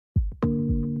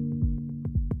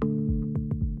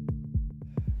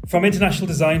From international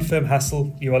design firm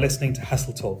Hassel, you are listening to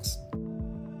Hassel Talks.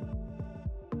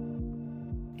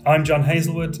 I'm John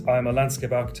Hazelwood. I'm a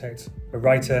landscape architect, a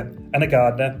writer and a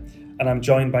gardener, and I'm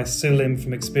joined by Sue Lim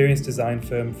from experienced design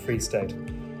firm Freestayed.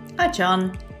 Hi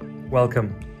John.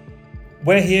 Welcome.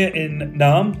 We're here in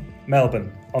Naarm,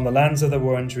 Melbourne, on the lands of the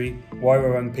Wurundjeri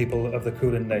Woiwurrung people of the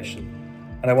Kulin Nation.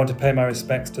 And I want to pay my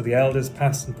respects to the elders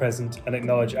past and present and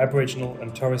acknowledge Aboriginal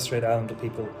and Torres Strait Islander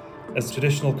people as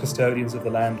traditional custodians of the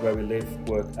land where we live,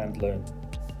 work and learn.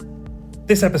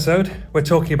 This episode, we're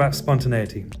talking about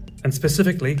spontaneity, and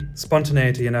specifically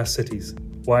spontaneity in our cities,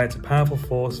 why it's a powerful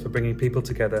force for bringing people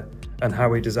together and how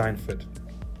we design for it.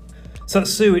 So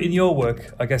Sue, in your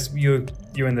work, I guess you're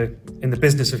in the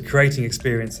business of creating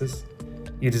experiences.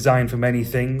 You design for many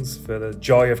things, for the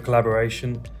joy of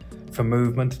collaboration, for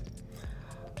movement.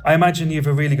 I imagine you have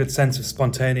a really good sense of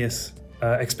spontaneous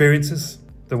experiences,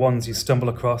 the ones you stumble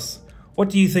across. What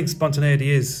do you think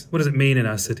spontaneity is? What does it mean in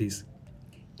our cities?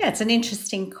 Yeah, it's an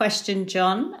interesting question,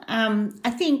 John.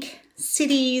 I think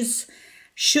cities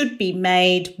should be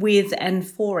made with and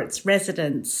for its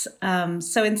residents.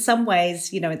 So in some ways,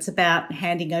 it's about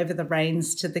handing over the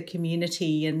reins to the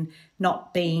community and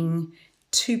not being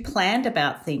too planned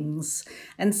about things.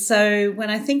 And so when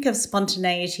I think of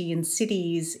spontaneity in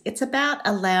cities, it's about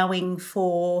allowing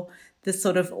for the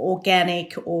sort of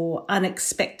organic or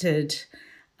unexpected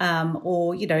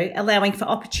or allowing for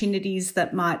opportunities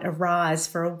that might arise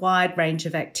for a wide range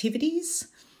of activities.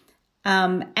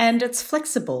 And it's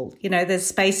flexible. There's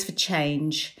space for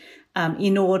change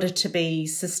in order to be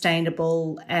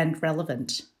sustainable and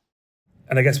relevant.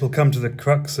 And I guess we'll come to the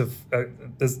crux of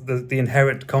the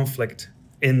inherent conflict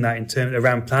in that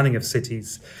around planning of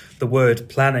cities. The word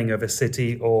planning of a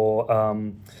city or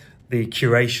the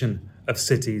curation of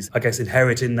cities, I guess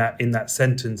inherent in that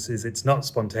sentence is it's not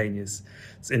spontaneous.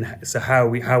 So how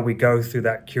we go through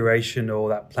that curation or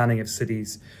that planning of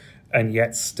cities and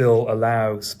yet still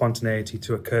allow spontaneity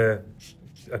to occur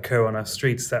on our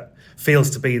streets, that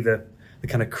feels to be the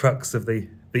kind of crux of the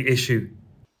issue.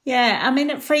 Yeah, I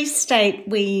mean at Free State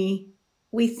we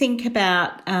think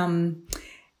about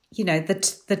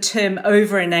the term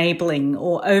over-enabling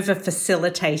or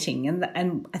over-facilitating.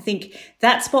 And I think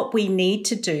that's what we need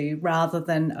to do rather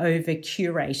than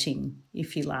over-curating,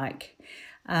 if you like.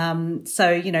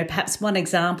 So perhaps one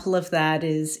example of that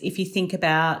is if you think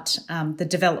about the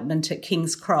development at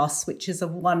King's Cross, which is a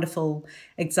wonderful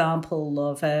example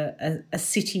of a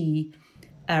city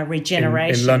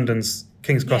regeneration. In London's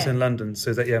King's Cross in London.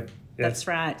 So that, yeah. That's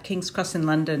right, King's Cross in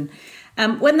London.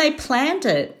 When they planned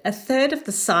it, a third of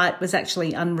the site was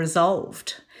actually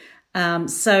unresolved.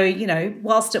 So,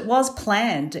 whilst it was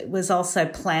planned, it was also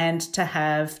planned to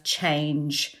have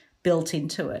change built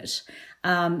into it.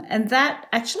 And that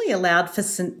actually allowed for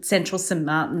Central St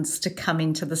Martin's to come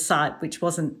into the site, which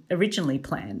wasn't originally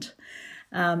planned.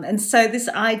 And so this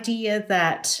idea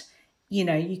that,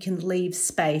 you can leave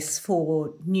space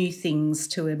for new things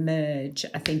to emerge,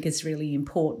 I think is really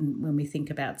important when we think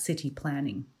about city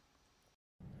planning.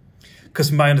 Because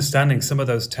from my understanding, some of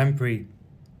those temporary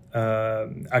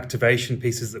activation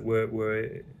pieces that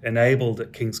were enabled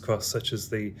at King's Cross, such as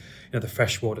the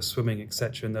freshwater swimming,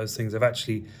 etc., and those things,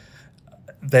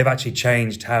 they've actually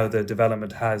changed how the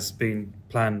development has been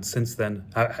planned since then,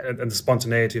 and the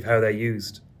spontaneity of how they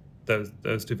used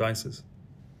those devices.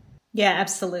 Yeah,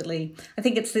 absolutely. I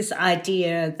think it's this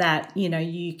idea that,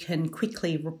 you can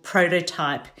quickly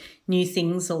prototype new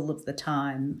things all of the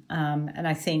time. And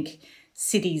I think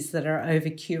cities that are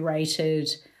over-curated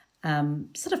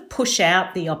sort of push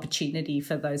out the opportunity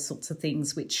for those sorts of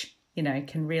things, which,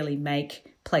 can really make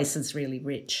places really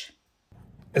rich.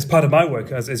 As part of my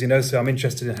work, as you know, so I'm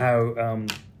interested in how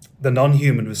the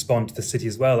non-human respond to the city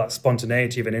as well, that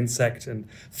spontaneity of an insect and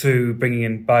through bringing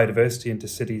in biodiversity into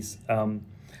cities.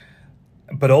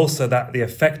 But also that the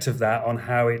effect of that on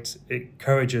how it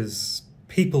encourages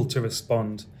people to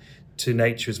respond to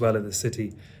nature as well in the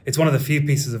city. It's one of the few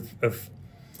pieces of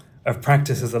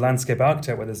practice as a landscape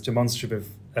architect where there's demonstrative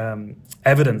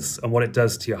evidence on what it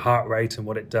does to your heart rate and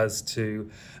what it does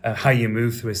to how you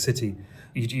move through a city.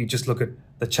 You just look at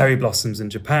the cherry blossoms in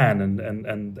Japan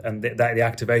and the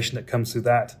activation that comes through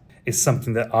that is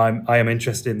something that I am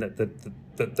interested in,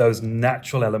 that those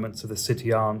natural elements of the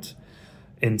city aren't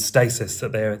in stasis,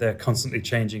 that they're constantly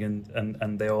changing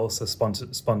and they're also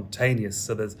spontaneous.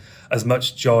 So there's as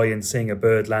much joy in seeing a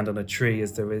bird land on a tree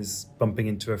as there is bumping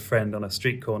into a friend on a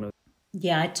street corner.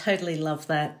 Yeah, I totally love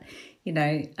that.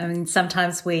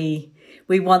 Sometimes we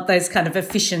want those kind of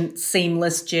efficient,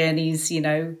 seamless journeys,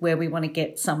 where we want to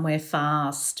get somewhere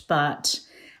fast. But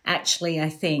actually, I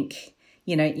think,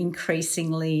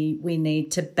 increasingly we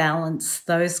need to balance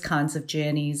those kinds of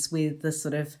journeys with the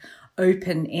sort of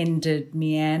open-ended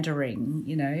meandering,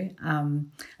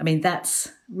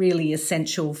 that's really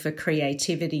essential for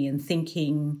creativity and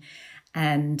thinking.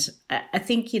 And I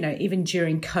think, even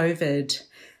during COVID,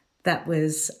 that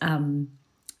was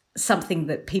something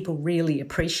that people really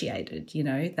appreciated,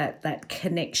 that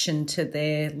connection to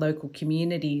their local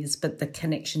communities, but the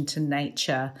connection to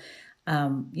nature,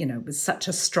 was such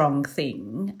a strong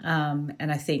thing.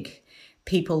 And I think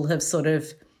people have sort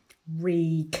of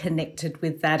reconnected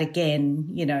with that again,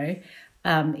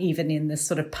 even in this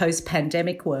sort of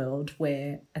post-pandemic world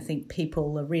where I think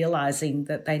people are realising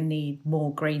that they need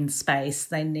more green space,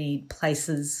 they need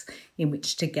places in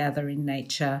which to gather in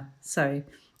nature. So,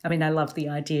 I love the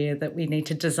idea that we need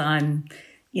to design,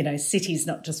 cities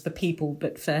not just for people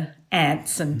but for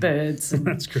ants and birds and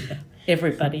That's great.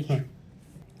 Everybody.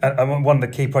 And one of the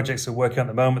key projects we're working on at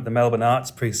the moment, the Melbourne Arts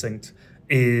Precinct,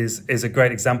 is a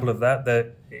great example of that.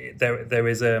 There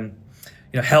is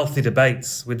healthy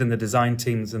debates within the design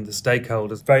teams and the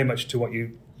stakeholders, very much to what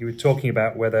you were talking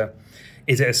about, whether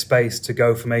is it a space to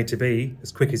go from A to B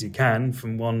as quick as you can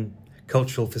from one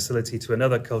cultural facility to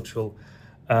another cultural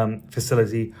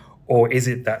facility, or is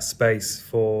it that space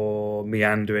for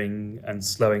meandering and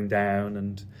slowing down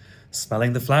and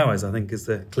smelling the flowers, I think is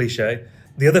the cliche.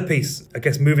 The other piece, I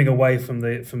guess, moving away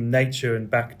from nature and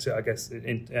back to, I guess,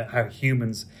 how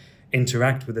humans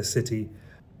interact with the city,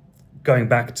 going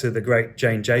back to the great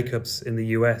Jane Jacobs in the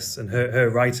US and her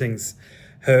writings.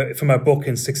 From her book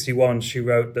in 1961, she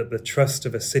wrote that the trust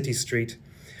of a city street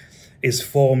is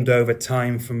formed over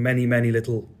time from many, many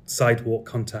little sidewalk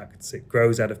contacts. It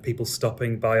grows out of people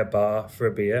stopping by a bar for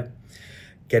a beer,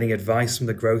 getting advice from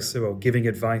the grocer or giving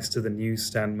advice to the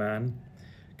newsstand man,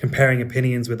 comparing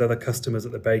opinions with other customers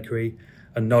at the bakery,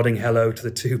 and nodding hello to the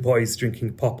two boys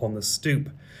drinking pop on the stoop.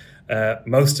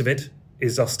 Most of it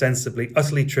is ostensibly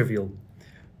utterly trivial,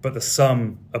 but the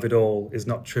sum of it all is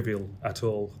not trivial at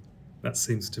all. That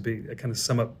seems to be a kind of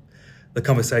sum up the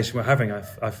conversation we're having,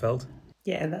 I felt.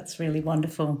 Yeah, that's really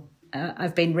wonderful.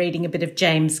 I've been reading a bit of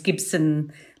James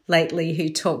Gibson lately, who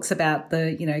talks about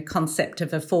the, concept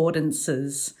of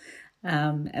affordances.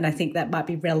 And I think that might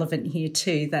be relevant here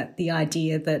too, that the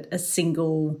idea that a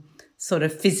single sort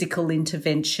of physical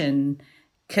intervention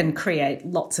can create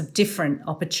lots of different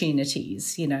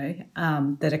opportunities,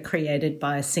 that are created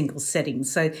by a single setting.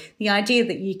 So the idea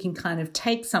that you can kind of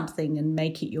take something and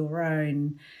make it your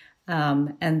own,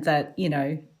 and that,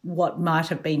 what might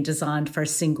have been designed for a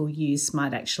single use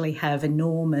might actually have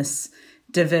enormous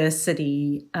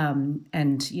diversity, and,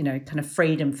 kind of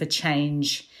freedom for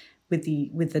change with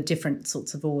the different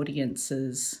sorts of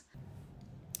audiences.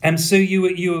 And so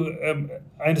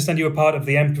I understand you were part of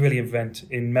the Empyrean event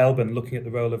in Melbourne, looking at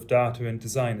the role of data in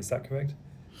design. Is that correct?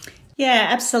 Yeah,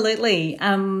 absolutely.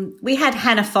 We had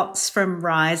Hannah Fox from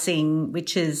Rising,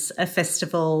 which is a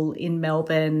festival in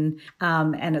Melbourne,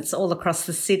 and it's all across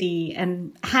the city.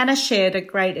 And Hannah shared a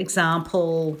great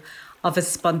example of a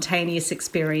spontaneous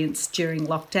experience during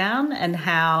lockdown and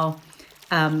how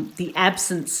the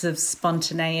absence of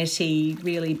spontaneity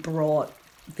really brought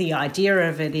the idea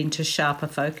of it into sharper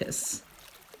focus.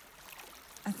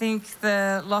 I think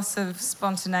the loss of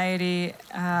spontaneity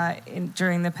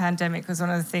during the pandemic was one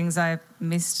of the things I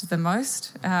missed the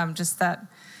most. Just that,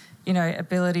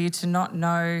 ability to not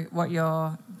know what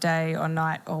your day or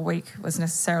night or week was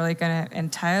necessarily going to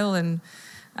entail. And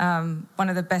one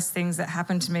of the best things that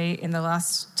happened to me in the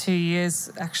last 2 years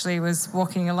actually was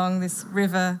walking along this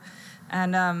river,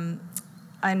 and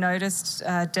I noticed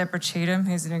Deborah Cheatham,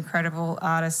 who's an incredible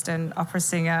artist and opera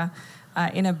singer,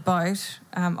 in a boat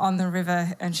on the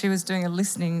river, and she was doing a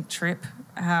listening trip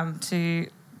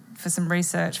for some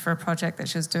research for a project that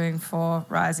she was doing for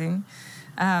Rising.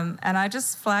 And I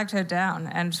just flagged her down,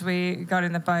 and we got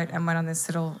in the boat and went on this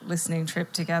little listening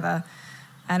trip together.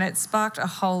 And it sparked a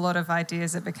whole lot of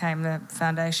ideas that became the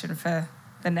foundation for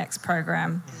the next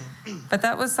program. But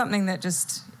that was something that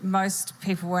just most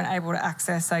people weren't able to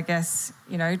access, I guess,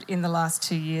 in the last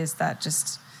 2 years, that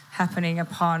just happening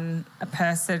upon a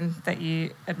person that you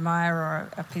admire or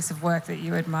a piece of work that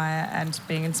you admire and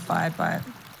being inspired by it.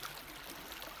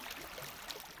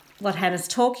 What Hannah's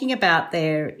talking about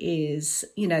there is,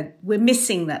 we're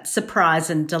missing that surprise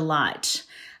and delight.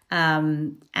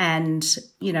 And,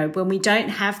 when we don't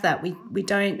have that, we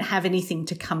don't have anything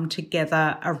to come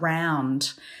together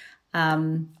around.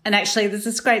 And actually, there's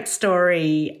this great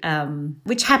story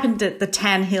which happened at the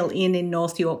Tan Hill Inn in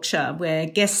North Yorkshire, where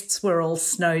guests were all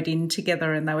snowed in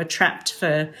together and they were trapped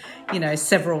for,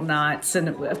 several nights. And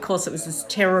of course, it was this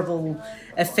terrible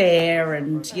affair,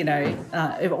 and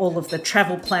all of the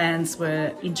travel plans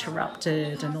were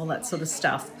interrupted and all that sort of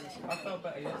stuff.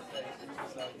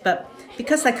 But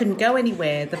because they couldn't go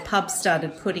anywhere, the pub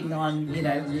started putting on,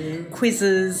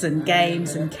 quizzes and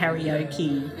games and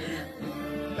karaoke.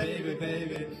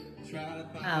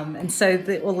 And so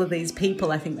all of these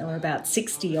people, I think there were about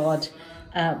 60 odd,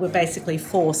 were basically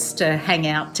forced to hang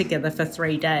out together for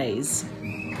 3 days.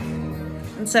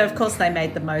 And so, of course, they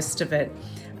made the most of it.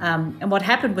 And what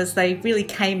happened was they really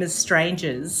came as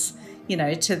strangers,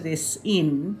 to this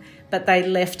inn, but they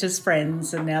left as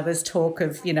friends, and now there's talk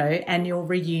of, annual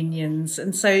reunions.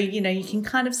 And so, you can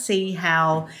kind of see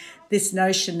how this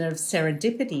notion of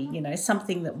serendipity,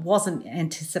 something that wasn't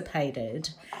anticipated,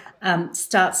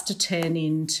 starts to turn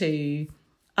into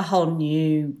a whole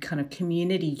new kind of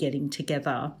community getting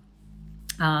together.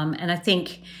 And I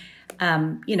think,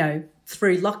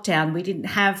 through lockdown, we didn't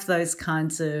have those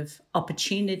kinds of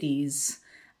opportunities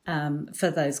for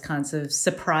those kinds of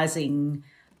surprising,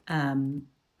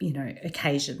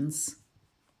 occasions.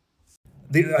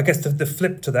 I guess the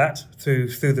flip to that, through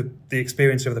the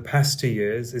experience over the past 2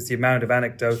 years, is the amount of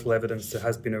anecdotal evidence that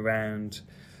has been around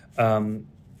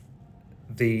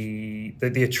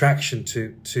the attraction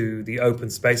to the open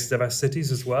spaces of our cities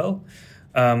as well.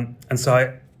 And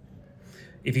so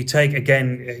if you take,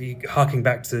 again, harking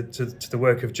back to the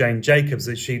work of Jane Jacobs,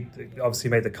 that she obviously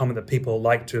made the comment that people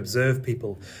like to observe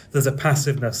people. There's a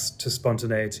passiveness to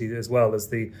spontaneity as well. There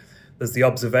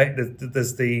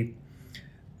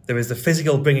is the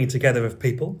physical bringing together of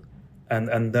people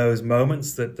and those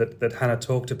moments that Hannah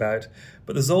talked about,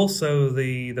 but there's also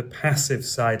the passive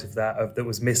side of that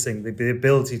was missing, the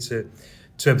ability to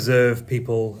observe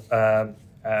people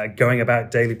going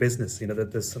about daily business.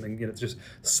 That there's something just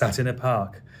sat in a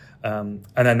park, and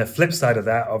then the flip side of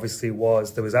that obviously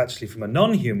was there was actually, from a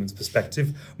non-human's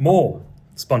perspective, more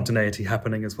spontaneity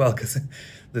happening as well, because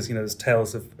there's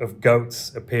tales of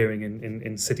goats appearing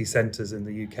in city centres in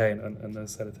the UK and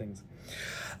those sort of things.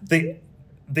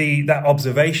 That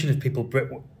observation of people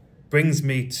brings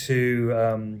me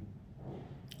to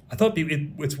I thought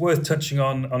it's worth touching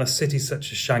on a city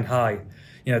such as Shanghai.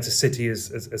 It's a city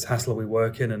as Hassel we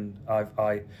work in, and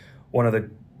one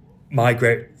of my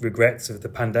great regrets of the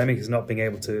pandemic is not being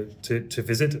able to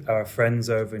visit our friends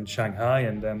over in Shanghai,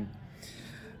 and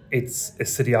it's a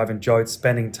city I've enjoyed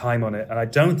spending time on it, and I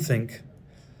don't think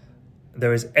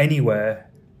there is anywhere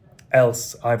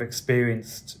else I've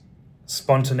experienced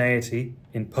spontaneity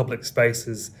in public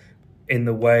spaces in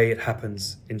the way it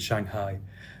happens in Shanghai.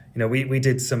 We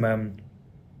did some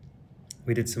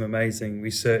amazing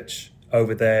research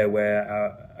over there where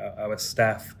our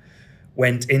staff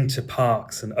went into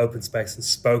parks and open space and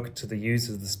spoke to the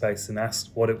users of the space and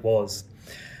asked what it was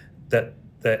that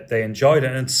they enjoyed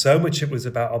it. And so much it was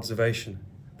about observation,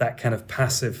 that kind of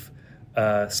passive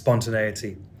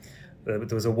spontaneity. There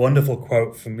was a wonderful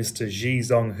quote from Mr. Ji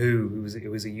Zhonghu,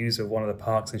 who was a user of one of the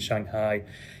parks in Shanghai.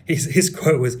 His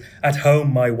quote was, "At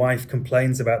home, my wife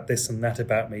complains about this and that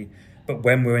about me, but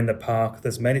when we're in the park,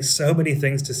 there's so many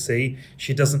things to see.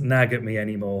 She doesn't nag at me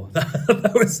anymore."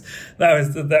 that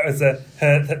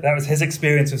was his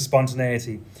experience of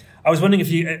spontaneity. I was wondering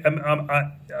if you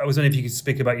could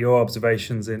speak about your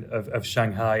observations of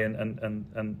Shanghai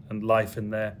and life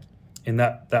in there, in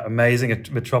that amazing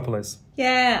metropolis.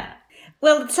 Yeah.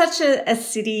 Well, it's such a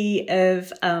city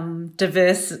of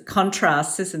diverse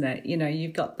contrasts, isn't it?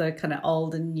 You've got the kind of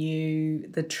old and new,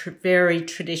 the very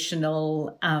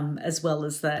traditional, as well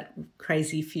as that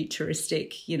crazy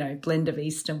futuristic, blend of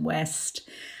East and West.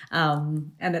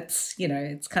 And it's,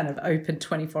 it's kind of open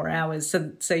 24 hours.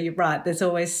 So you're right. There's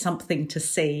always something to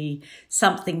see,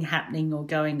 something happening or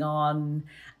going on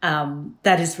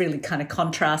that is really kind of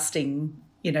contrasting,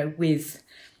 with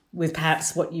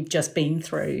perhaps what you've just been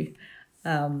through.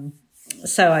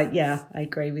 So I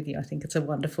agree with you. I think it's a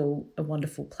wonderful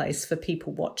place for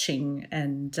people watching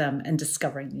and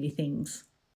discovering new things.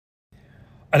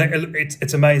 And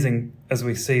it's amazing as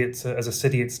we see it as a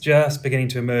city. It's just beginning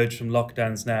to emerge from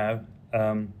lockdowns now.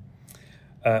 For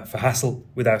Hassel,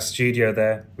 with our studio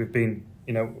there, we've been,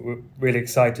 we're really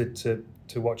excited to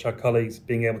watch our colleagues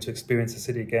being able to experience the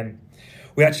city again.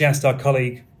 We actually asked our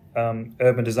colleague,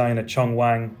 urban designer Chong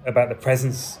Wang, about the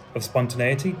presence of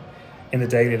spontaneity in the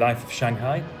daily life of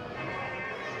Shanghai.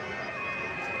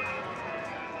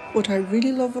 What I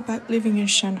really love about living in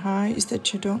Shanghai is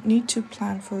that you don't need to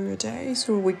plan for your days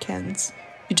or weekends.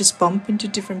 You just bump into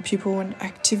different people and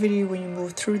activity when you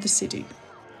move through the city.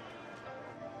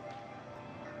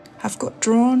 I've got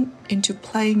drawn into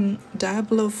playing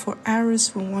Diablo for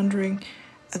hours when wandering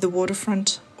at the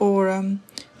waterfront, or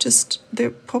just there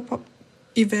pop-up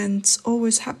events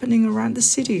always happening around the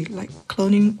city, like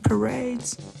cloning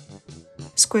parades,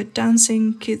 square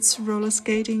dancing, kids roller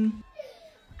skating.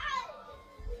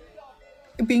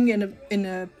 Being in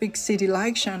a big city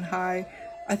like Shanghai,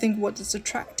 I think what is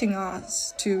attracting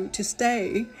us to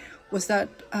stay was that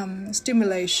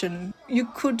stimulation. You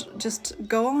could just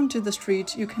go onto the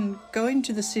street, you can go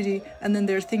into the city, and then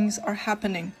things are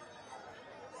happening.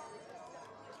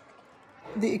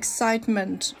 The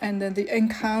excitement and then the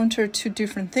encounter to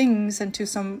different things and to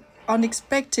some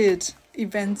unexpected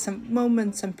events and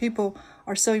moments and people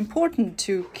are so important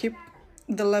to keep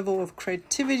the level of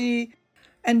creativity.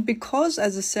 And because,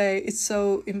 as I say, it's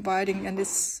so inviting and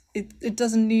it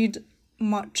doesn't need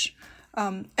much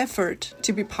effort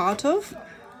to be part of,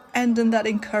 and then that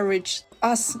encouraged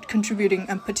us contributing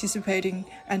and participating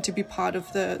and to be part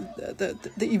of the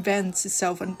events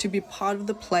itself and to be part of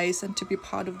the place and to be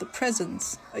part of the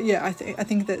presence. Yeah, I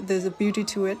think that there's a beauty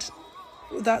to it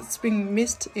that's being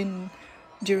missed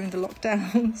during the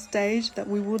lockdown stage, that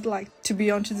we would like to be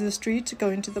onto the street, go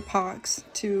into the parks,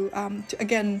 to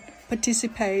again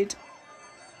participate.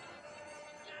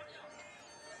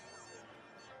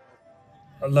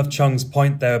 I love Chong's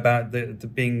point there about the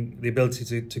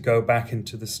ability to go back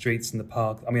into the streets and the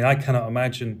park. I mean, I cannot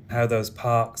imagine how those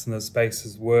parks and those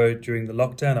spaces were during the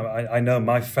lockdown. I know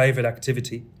my favourite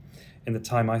activity in the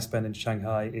time I spend in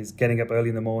Shanghai is getting up early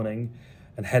in the morning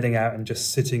and heading out and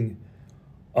just sitting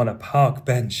on a park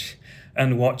bench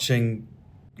and watching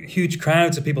huge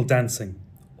crowds of people dancing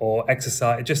or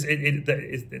exercise.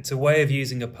 It's a way of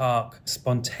using a park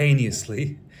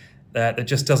spontaneously that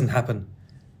just doesn't happen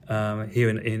here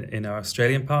in our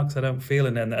Australian parks, I don't feel,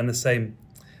 and the same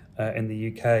in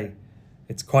the UK.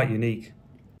 It's quite unique.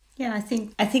 Yeah, I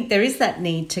think there is that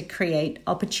need to create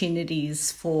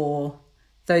opportunities for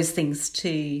those things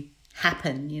to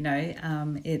happen.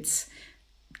 It's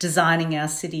designing our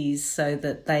cities so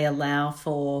that they allow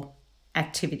for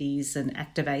activities and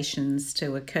activations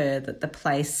to occur, that the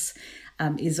place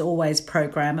is always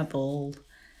programmable,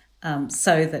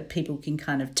 so that people can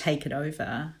kind of take it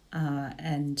over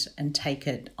and take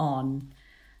it on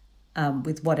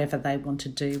with whatever they want to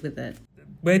do with it.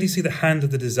 Where do you see the hand of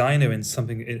the designer in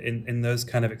something in those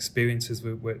kind of experiences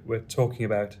we're talking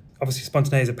about? Obviously,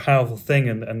 spontaneity is a powerful thing,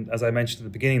 and as I mentioned at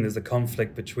the beginning, there's a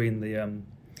conflict between the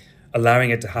allowing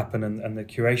it to happen and the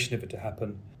curation of it to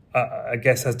happen. I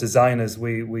guess as designers,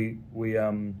 we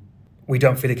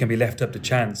don't feel it can be left up to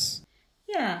chance.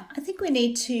 Yeah, I think we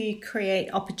need to create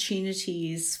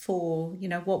opportunities for,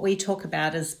 what we talk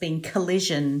about as being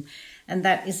collision. And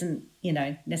that isn't,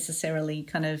 necessarily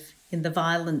kind of in the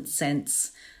violent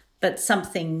sense, but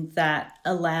something that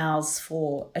allows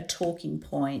for a talking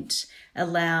point,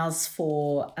 allows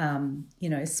for,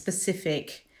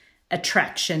 specific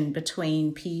attraction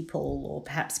between people, or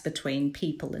perhaps between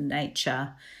people and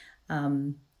nature,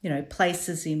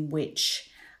 places in which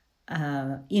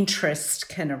interest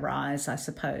can arise, I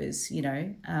suppose.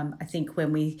 I think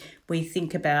when we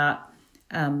think about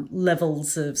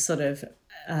levels of sort of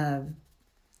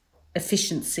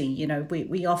efficiency,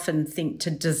 we often think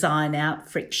to design out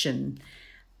friction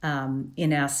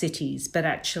in our cities, but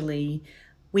actually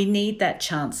we need that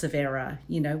chance of error.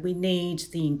 We need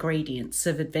the ingredients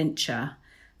of adventure,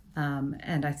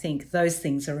 and I think those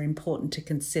things are important to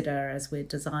consider as we're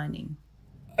designing.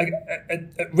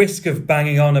 At risk of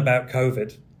banging on about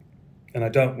COVID, and I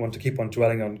don't want to keep on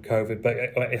dwelling on COVID, but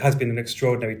it has been an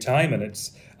extraordinary time, and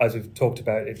it's, as we've talked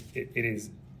about, it is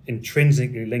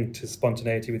intrinsically linked to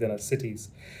spontaneity within our cities.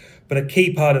 But a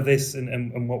key part of this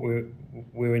and what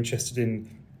we're interested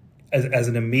in as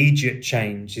an immediate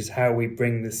change is how we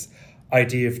bring this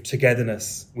idea of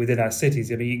togetherness within our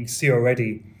cities. I mean, you can see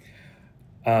already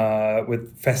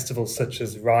with festivals such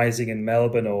as Rising in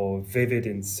Melbourne or Vivid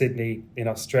in Sydney in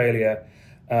Australia,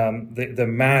 the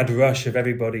mad rush of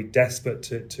everybody desperate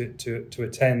to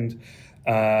attend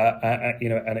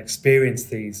and experience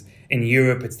these. In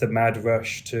Europe, it's the mad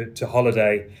rush to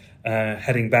holiday,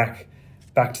 heading back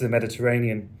to the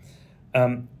Mediterranean.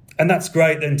 And that's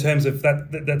great in terms of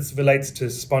that relates to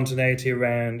spontaneity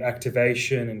around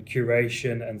activation and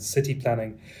curation and city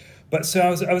planning. But so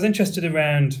I was interested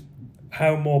around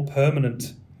how more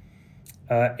permanent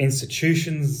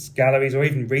institutions, galleries, or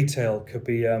even retail could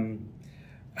be,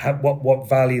 what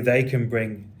value they can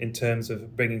bring in terms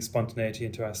of bringing spontaneity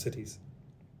into our cities.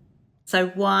 So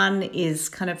one is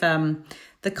kind of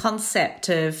the concept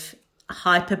of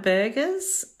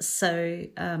hyperburgers, so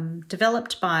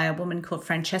developed by a woman called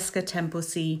Francesca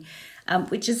Tambusi,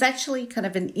 which is actually kind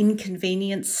of an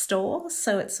inconvenience store.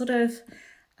 So it sort of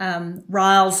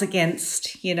riles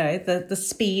against, the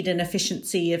speed and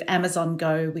efficiency of Amazon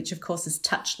Go, which of course is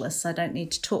touchless. I don't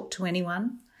need to talk to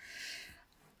anyone.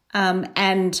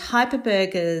 And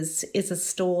Hyperburgers is a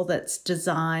store that's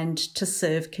designed to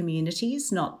serve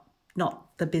communities, not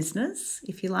the business,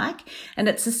 if you like. And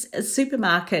it's a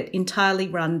supermarket entirely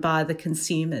run by the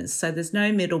consumers. So there's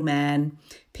no middleman.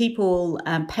 People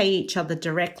pay each other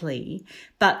directly,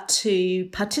 but to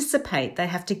participate, they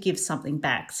have to give something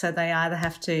back. So they either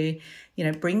have to,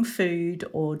 bring food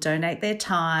or donate their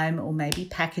time or maybe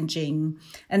packaging.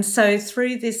 And so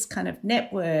through this kind of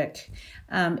network,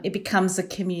 it becomes a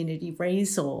community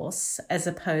resource as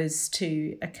opposed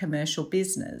to a commercial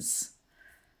business.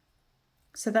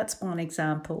 So that's one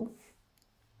example.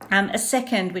 A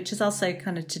second, which is also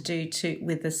kind of to do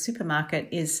with the supermarket,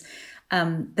 is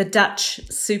the Dutch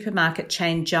supermarket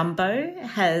chain Jumbo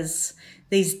has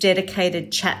these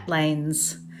dedicated chat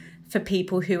lanes for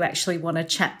people who actually want to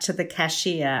chat to the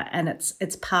cashier, and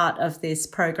it's part of this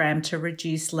program to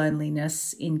reduce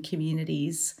loneliness in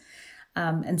communities.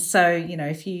 And so,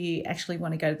 if you actually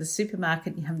want to go to the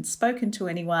supermarket and you haven't spoken to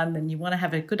anyone and you want to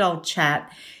have a good old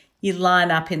chat, you line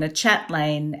up in a chat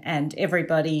lane and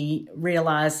everybody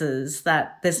realizes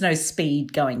that there's no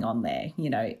speed going on there.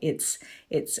 It's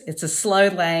a slow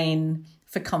lane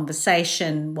for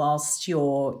conversation whilst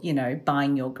you're,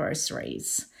 buying your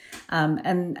groceries.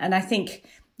 And I think,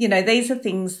 these are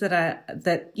things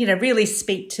that really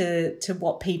speak to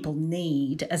what people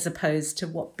need as opposed to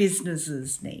what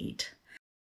businesses need.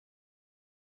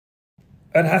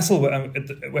 At Hassel,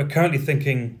 we're currently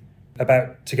thinking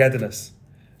about togetherness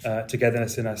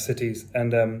in our cities,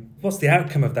 and what's the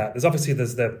outcome of that?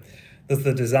 There's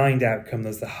the designed outcome,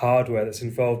 there's the hardware that's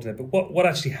involved in it, but what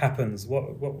actually happens?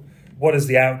 What is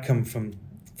the outcome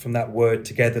from that word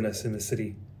togetherness in the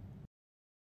city?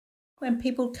 When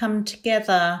people come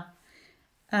together,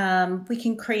 we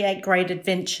can create great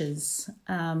adventures,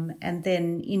 and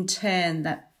then in turn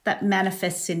that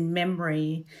manifests in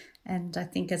memory. And I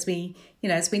think as we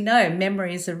know,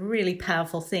 memory is a really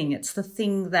powerful thing. It's the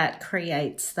thing that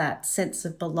creates that sense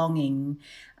of belonging.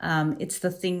 It's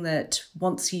the thing that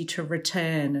wants you to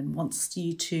return and wants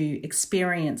you to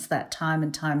experience that time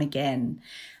and time again.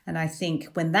 And I think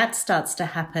when that starts to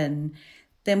happen,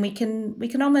 then we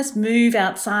can almost move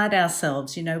outside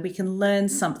ourselves. We can learn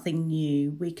something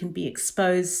new. We can be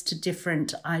exposed to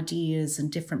different ideas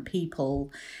and different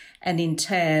people. And in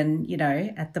turn,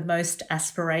 at the most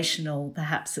aspirational,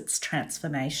 perhaps it's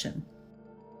transformation.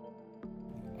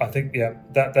 I think,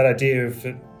 that idea of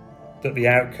that the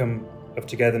outcome of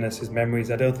togetherness is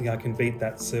memories. I don't think I can beat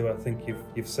that, Sue. I think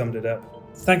you've summed it up.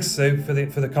 Thanks, Sue, for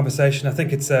the conversation. I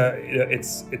think it's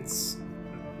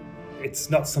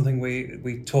not something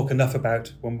we talk enough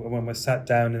about when we're sat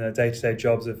down in our day-to-day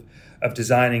jobs of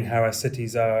designing how our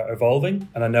cities are evolving.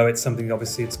 And I know it's something,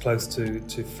 obviously, it's close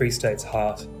to Free State's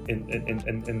heart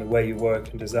in the way you work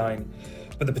and design.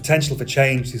 But the potential for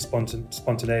change through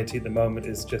spontaneity at the moment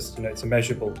is just, it's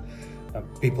immeasurable.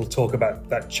 People talk about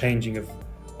that changing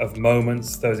of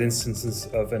moments, those instances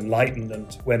of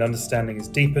enlightenment when understanding is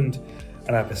deepened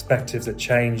and our perspectives are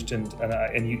changed.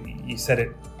 And you said it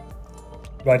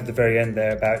right at the very end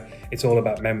there about it's all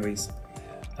about memories,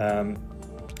 and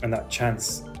that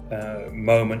chance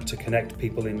moment to connect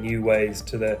people in new ways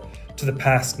to the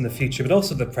past and the future, but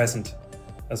also the present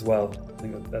as well. I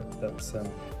think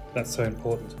that's so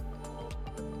important.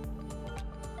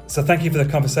 So thank you for the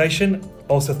conversation.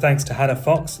 Also thanks to Hannah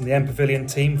Fox and the M Pavilion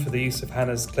team for the use of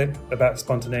Hannah's clip about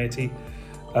spontaneity,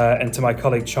 and to my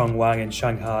colleague Chong Wang in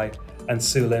Shanghai and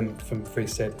Sue Lim from Free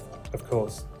State, of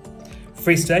course.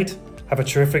 Free State have a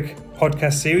terrific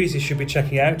podcast series you should be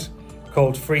checking out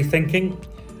called Free Thinking,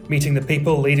 meeting the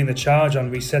people leading the charge on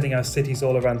resetting our cities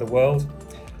all around the world.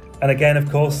 And again, of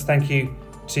course, thank you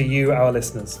to you, our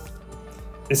listeners.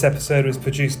 This episode was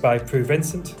produced by Prue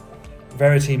Vincent,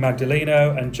 Verity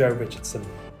Magdaleno and Joe Richardson.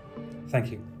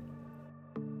 Thank you.